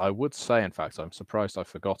 And I would say, in fact, I'm surprised I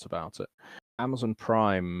forgot about it. Amazon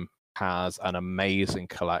Prime has an amazing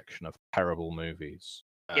collection of terrible movies.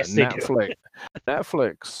 Yes, they do.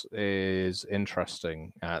 Netflix is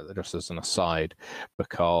interesting, just as an aside,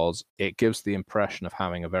 because it gives the impression of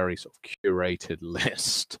having a very sort of curated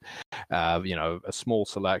list, a small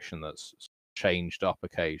selection that's changed up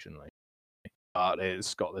occasionally. But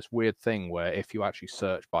it's got this weird thing where if you actually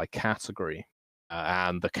search by category,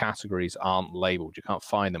 and the categories aren't labeled, you can't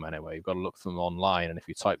find them anywhere. You've got to look for them online, and if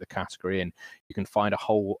you type the category in, you can find a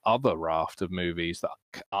whole other raft of movies that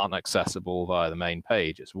aren't accessible via the main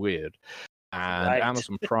page. It's weird. And right.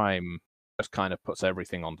 Amazon Prime just kind of puts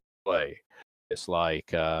everything on display. It's like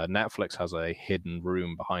Netflix has a hidden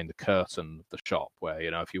room behind the curtain of the shop where,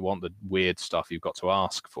 if you want the weird stuff, you've got to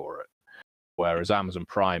ask for it. Whereas Amazon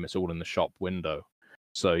Prime, it's all in the shop window.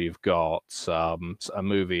 So you've got a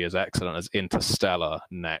movie as excellent as Interstellar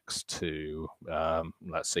next to,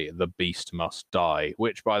 let's see, The Beast Must Die,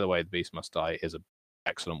 which, by the way, The Beast Must Die is an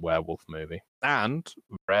excellent werewolf movie. And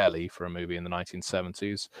rarely for a movie in the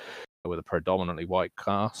 1970s with a predominantly white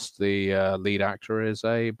cast, the lead actor is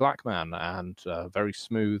a black man, and very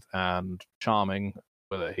smooth and charming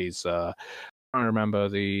with it. He's, I don't remember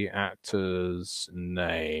the actor's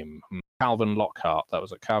name. Calvin Lockhart. That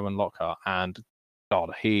was Calvin Lockhart. And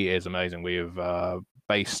God, he is amazing. We've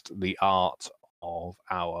based the art of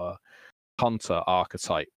our hunter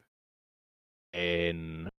archetype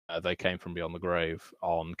in They Came From Beyond the Grave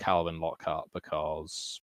on Calvin Lockhart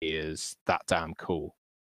because he is that damn cool.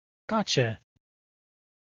 Gotcha.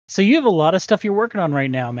 So you have a lot of stuff you're working on right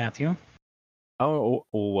now, Matthew. Oh,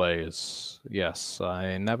 always. Yes,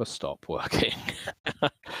 I never stop working.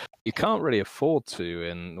 You can't really afford to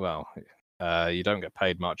you don't get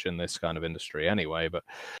paid much in this kind of industry anyway, but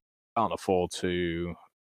can't afford to,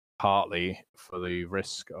 partly for the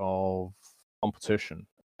risk of competition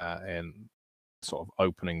in sort of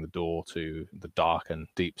opening the door to the dark and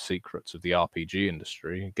deep secrets of the RPG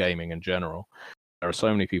industry, gaming in general. There are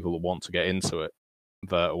so many people that want to get into it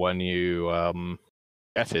that when you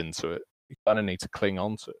get into it, you kind of need to cling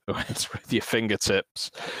on to it with your fingertips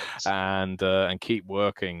and keep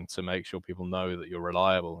working to make sure people know that you're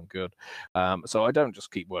reliable and good. So I don't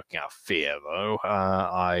just keep working out of fear, though.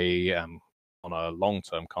 I am on a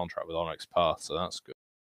long-term contract with Onyx Path, so that's good.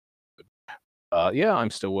 Yeah, I'm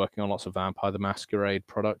still working on lots of Vampire the Masquerade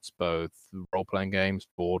products, both role-playing games,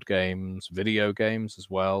 board games, video games as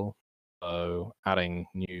well. So adding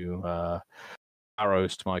new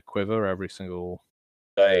arrows to my quiver every single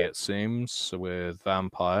day, it seems, with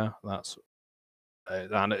Vampire. That's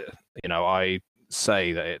and I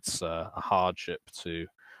say that it's a hardship to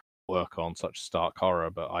work on such stark horror,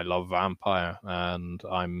 but I love Vampire, and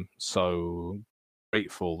I'm so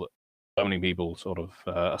grateful that so many people sort of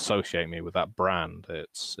associate me with that brand.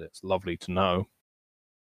 It's lovely to know.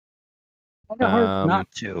 Kind of hard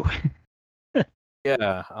not to.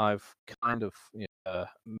 Yeah, I've kind of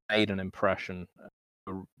made an impression,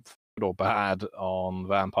 good or bad, on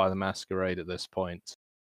Vampire the Masquerade at this point,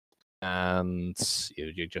 and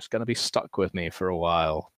you're just going to be stuck with me for a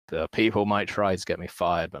while. People might try to get me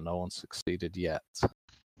fired, but no one's succeeded yet.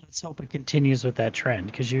 Let's hope it continues with that trend,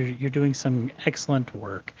 because you're doing some excellent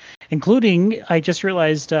work, including, I just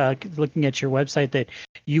realized looking at your website that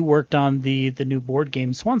you worked on the new board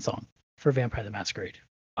game Swansong for Vampire the Masquerade.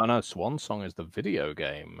 Oh no, Swansong is the video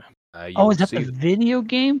game. Is that the video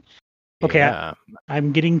game? Okay, yeah.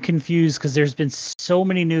 I'm getting confused because there's been so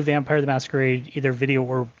many new Vampire the Masquerade, either video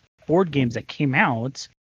or board games that came out.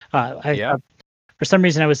 For some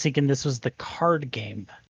reason, I was thinking this was the card game.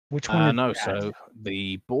 Which one? No, so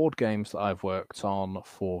the board games that I've worked on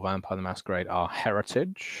for Vampire the Masquerade are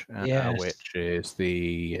Heritage, which is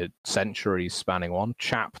the centuries-spanning one.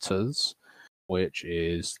 Chapters, which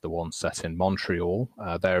is the one set in Montreal.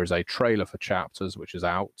 There is a trailer for Chapters, which is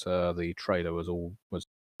out. The trailer was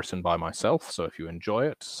written by myself, so if you enjoy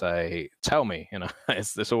it, tell me.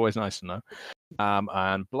 It's always nice to know.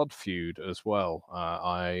 And Blood Feud as well.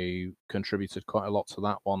 I contributed quite a lot to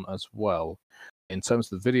that one as well. In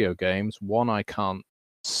terms of the video games, one I can't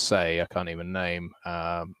even name,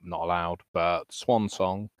 not allowed, but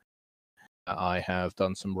Swansong, I have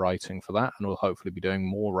done some writing for that, and will hopefully be doing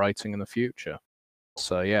more writing in the future.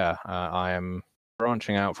 So yeah, I am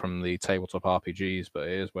branching out from the tabletop RPGs, but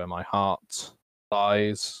it is where my heart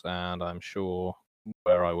lies, and I'm sure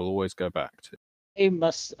where I will always go back to.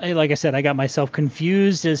 Like I said, I got myself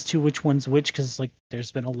confused as to which one's which, because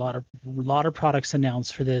there's been a lot of products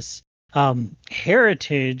announced for this.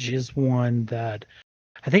 Heritage is one that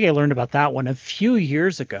I think I learned about that one a few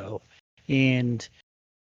years ago, and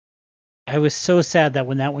I was so sad that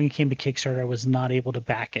when that one came to Kickstarter, I was not able to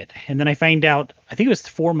back it. And then I find out, I think it was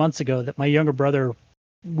 4 months ago, that my younger brother,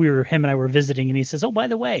 him and I were visiting, and he says, "Oh, by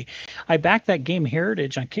the way, I backed that game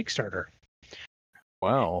Heritage on Kickstarter."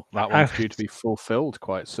 Well, that one's due to be fulfilled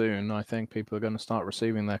quite soon. I think people are going to start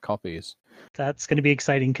receiving their copies. That's going to be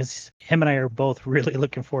exciting, because him and I are both really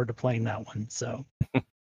looking forward to playing that one. So,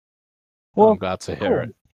 I'm glad to hear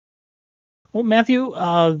it. Well, Matthew,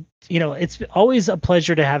 it's always a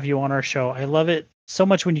pleasure to have you on our show. I love it so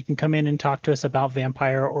much when you can come in and talk to us about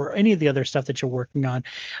Vampire or any of the other stuff that you're working on.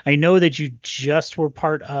 I know that you just were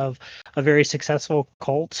part of a very successful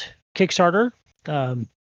cult Kickstarter.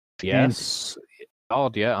 Yes.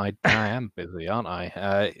 God, yeah, I am busy, aren't I?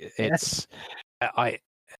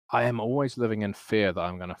 I am always living in fear that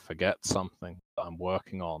I'm going to forget something that I'm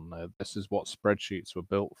working on. This is what spreadsheets were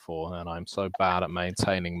built for, and I'm so bad at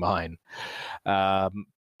maintaining mine.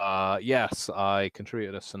 Yes, I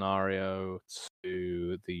contributed a scenario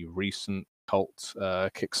to the recent cult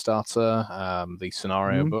Kickstarter, the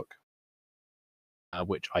scenario book,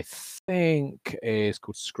 which I think is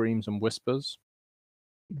called Screams and Whispers.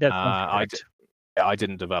 I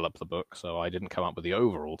didn't develop the book, so I didn't come up with the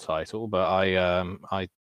overall title, but I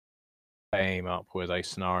came up with a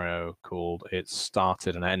scenario called "It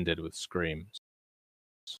Started and Ended with Screams,"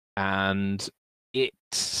 and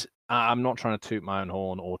I'm not trying to toot my own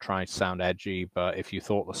horn or try to sound edgy, but if you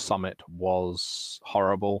thought The Summit was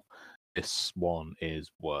horrible, this one is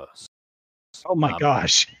worse. Oh my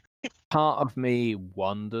gosh! Part of me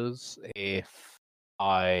wonders if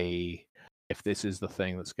this is the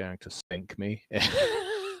thing that's going to sink me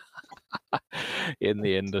in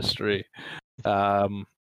the industry.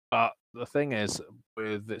 But the thing is,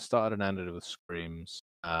 with It Started and Ended with Screams,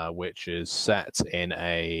 which is set in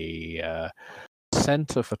a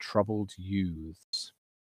center for troubled youths.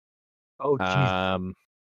 Oh,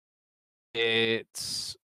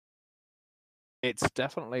 geez. It's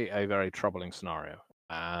definitely a very troubling scenario,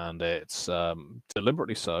 and it's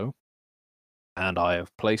deliberately so. And I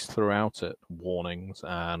have placed throughout it warnings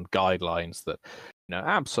and guidelines that,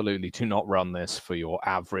 absolutely do not run this for your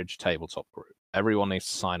average tabletop group. Everyone needs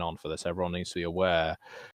to sign on for this. Everyone needs to be aware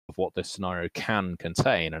of what this scenario can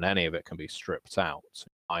contain, and any of it can be stripped out,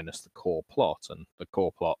 minus the core plot. And the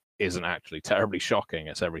core plot isn't actually terribly shocking.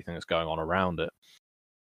 It's everything that's going on around it.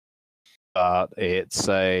 But it's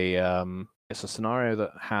a scenario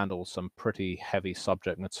that handles some pretty heavy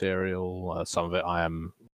subject material. Some of it I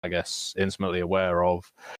am, I guess, intimately aware of.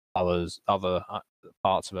 Other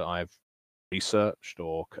parts of it I've researched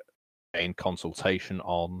or gained consultation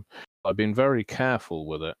on. I've been very careful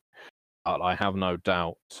with it, but I have no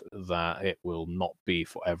doubt that it will not be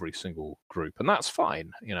for every single group, and that's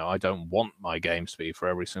fine. I don't want my games to be for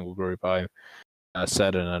every single group. I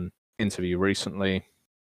said in an interview recently,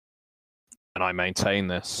 and I maintain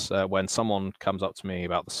this, when someone comes up to me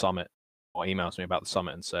about the summit or emails me about the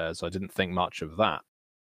summit and says, I didn't think much of that,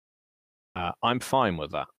 I'm fine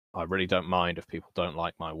with that. I really don't mind if people don't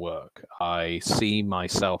like my work. I see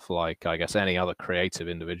myself like, I guess, any other creative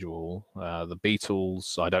individual. The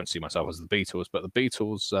Beatles, I don't see myself as the Beatles, but the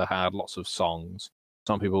Beatles had lots of songs.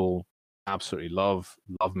 Some people absolutely love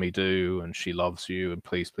Me Do, and She Loves You, and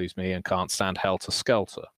Please Please Me, and can't stand Helter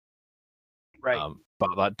Skelter. Right.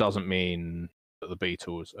 But that doesn't mean that the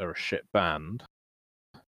Beatles are a shit band.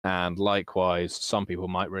 And likewise, some people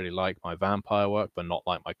might really like my vampire work, but not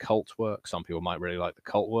like my cult work. Some people might really like the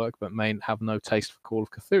cult work, but may have no taste for Call of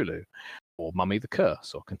Cthulhu, or Mummy the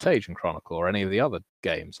Curse, or Contagion Chronicle, or any of the other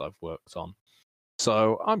games I've worked on.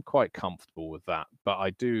 So I'm quite comfortable with that. But I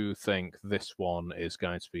do think this one is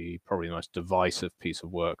going to be probably the most divisive piece of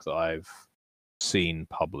work that I've seen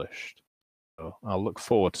published. So I'll look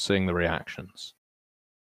forward to seeing the reactions.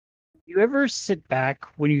 You ever sit back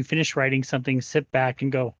when you finish writing something, sit back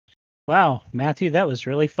and go, wow, Matthew, that was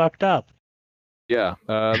really fucked up? Yeah,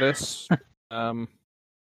 this some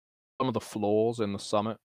of the flaws in the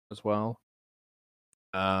summit as well.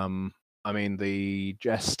 I mean, the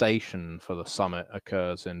gestation for the summit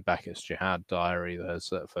occurs in Beckett's Jihad Diary.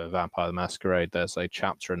 There's for Vampire the Masquerade. There's a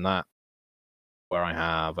chapter in that where I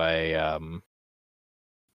have a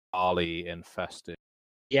Bali infested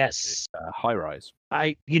Yes. high rise.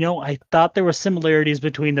 I thought there were similarities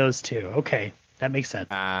between those two. Okay, that makes sense.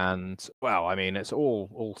 And well, I mean, it's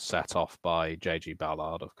all set off by J.G.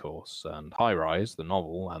 Ballard, of course, and High Rise, the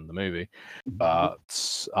novel and the movie.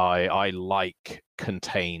 But I like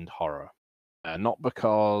contained horror, not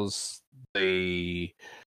because it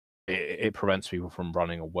prevents people from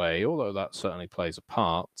running away, although that certainly plays a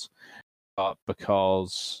part, but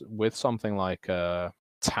because with something like a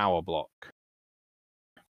tower block,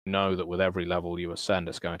 you know that with every level you ascend,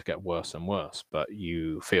 it's going to get worse and worse, but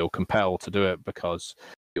you feel compelled to do it because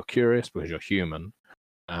you're curious, because you're human,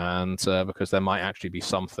 and because there might actually be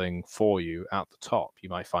something for you at the top. You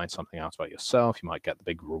might find something out about yourself, you might get the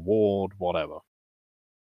big reward, whatever.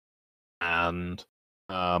 And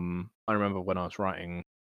I remember when I was writing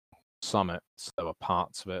Summits, there were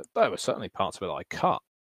certainly parts of it that I cut.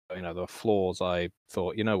 There were flaws. I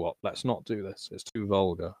thought, you know what, let's not do this. It's too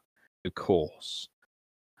vulgar, too coarse.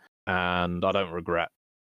 And I don't regret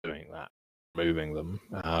doing that, removing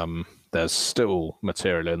them. There's still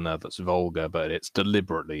material in there that's vulgar, but it's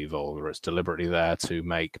deliberately vulgar. It's deliberately there to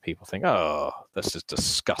make people think, oh, this is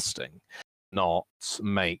disgusting, not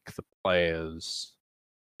make the players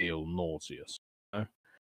feel nauseous.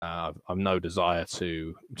 I've no desire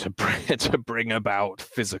to bring about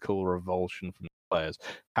physical revulsion from the players.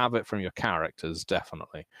 Have it from your characters,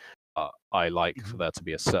 definitely. I like for there to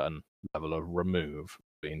be a certain level of remove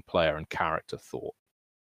between player and character thought.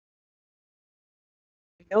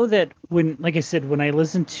 I know that like I said, when I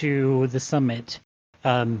listened to the summit,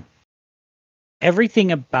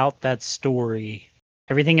 everything about that story,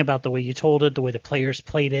 everything about the way you told it, the way the players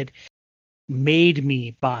played it, made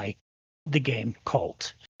me buy the game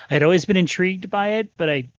Cult. I'd always been intrigued by it, but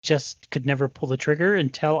I just could never pull the trigger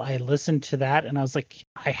until I listened to that, and I was like,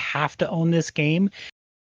 I have to own this game.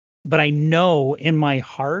 But I know in my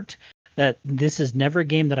heart that this is never a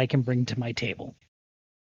game that I can bring to my table.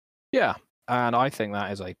 Yeah, and I think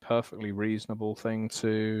that is a perfectly reasonable thing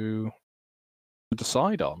to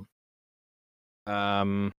decide on.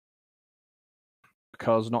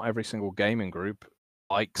 Because not every single gaming group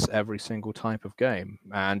likes every single type of game,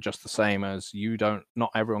 and just the same as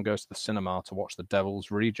not everyone goes to the cinema to watch The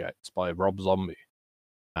Devil's Rejects by Rob Zombie.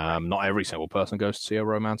 Not every single person goes to see a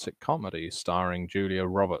romantic comedy starring Julia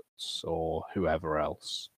Roberts or whoever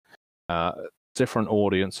else. Different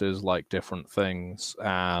audiences like different things,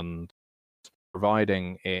 and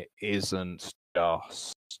providing it isn't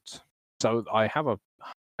just... So I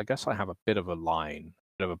guess I have a bit of a line,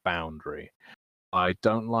 a bit of a boundary. I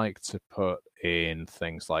don't like to put in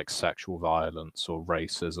things like sexual violence or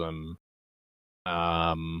racism,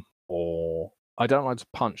 or I don't like to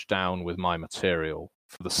punch down with my material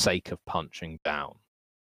for the sake of punching down.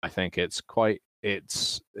 I think it's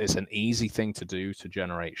an easy thing to do to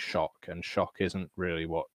generate shock, and shock isn't really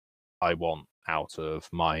what I want out of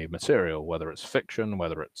my material, whether it's fiction,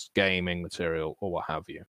 whether it's gaming material, or what have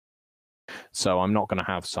you. So I'm not going to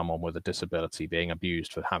have someone with a disability being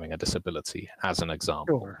abused for having a disability, as an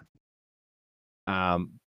example. Sure.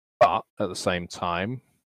 But at the same time,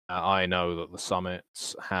 I know that the Summit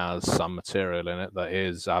has some material in it that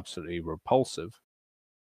is absolutely repulsive.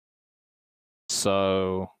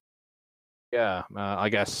 So, yeah, I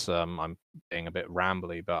guess I'm being a bit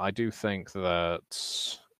rambly, but I do think that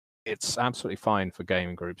it's absolutely fine for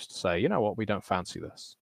gaming groups to say, you know what, we don't fancy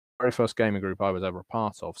this. The very first gaming group I was ever a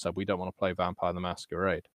part of said, we don't want to play Vampire the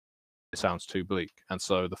Masquerade. It sounds too bleak. And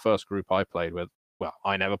so the first group I played with, well,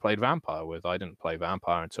 I never played Vampire with. I didn't play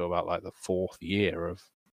Vampire until about like the 4th year of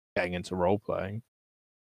getting into role playing.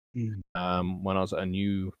 When I was at a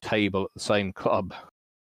new table at the same club.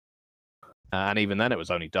 And even then, it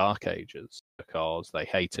was only Dark Ages because they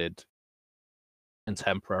hated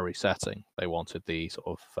contemporary setting. They wanted the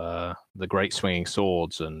sort of the great swinging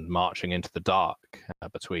swords and marching into the dark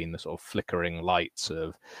between the sort of flickering lights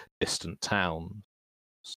of distant towns.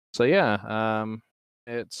 So yeah,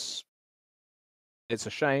 it's a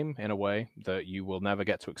shame in a way that you will never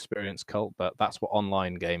get to experience Cult, but that's what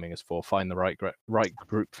online gaming is for. Find the right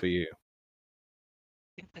group for you.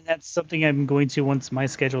 And that's something I'm going to, once my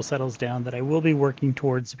schedule settles down, that I will be working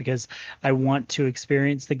towards, because I want to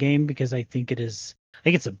experience the game, because I think it's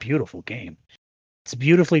a beautiful game. It's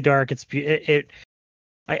beautifully dark.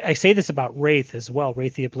 I say this about Wraith as well,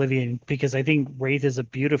 Wraith the Oblivion, because I think Wraith is a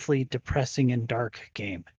beautifully depressing and dark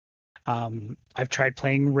game. I've tried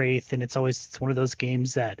playing Wraith, and it's one of those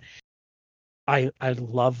games that I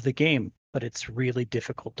love the game, but it's really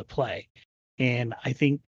difficult to play. And I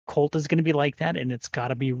think Cult is going to be like that, and it's got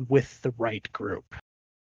to be with the right group.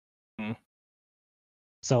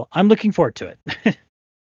 So I'm looking forward to it.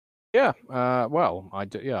 Yeah, well, I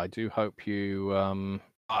do hope you.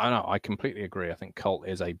 I know, I completely agree. I think Cult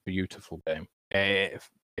is a beautiful game. If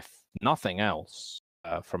nothing else,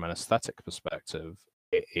 from an aesthetic perspective,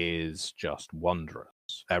 it is just wondrous.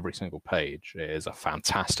 Every single page is a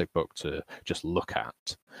fantastic book to just look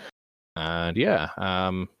at. And yeah,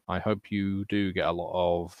 I hope you do get a lot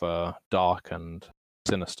of dark and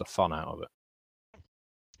sinister fun out of it.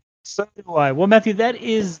 So do I. Well, Matthew, that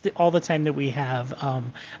is all the time that we have.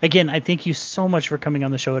 Again, I thank you so much for coming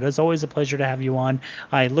on the show. It is always a pleasure to have you on.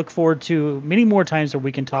 I look forward to many more times where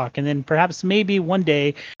we can talk. And then perhaps maybe one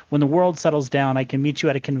day when the world settles down, I can meet you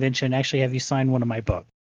at a convention and actually have you sign one of my books.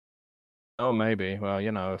 Oh, maybe. Well,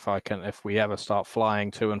 if we ever start flying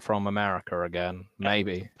to and from America again,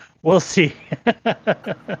 maybe. We'll see.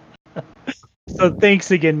 So thanks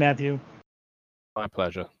again, Matthew. My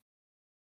pleasure.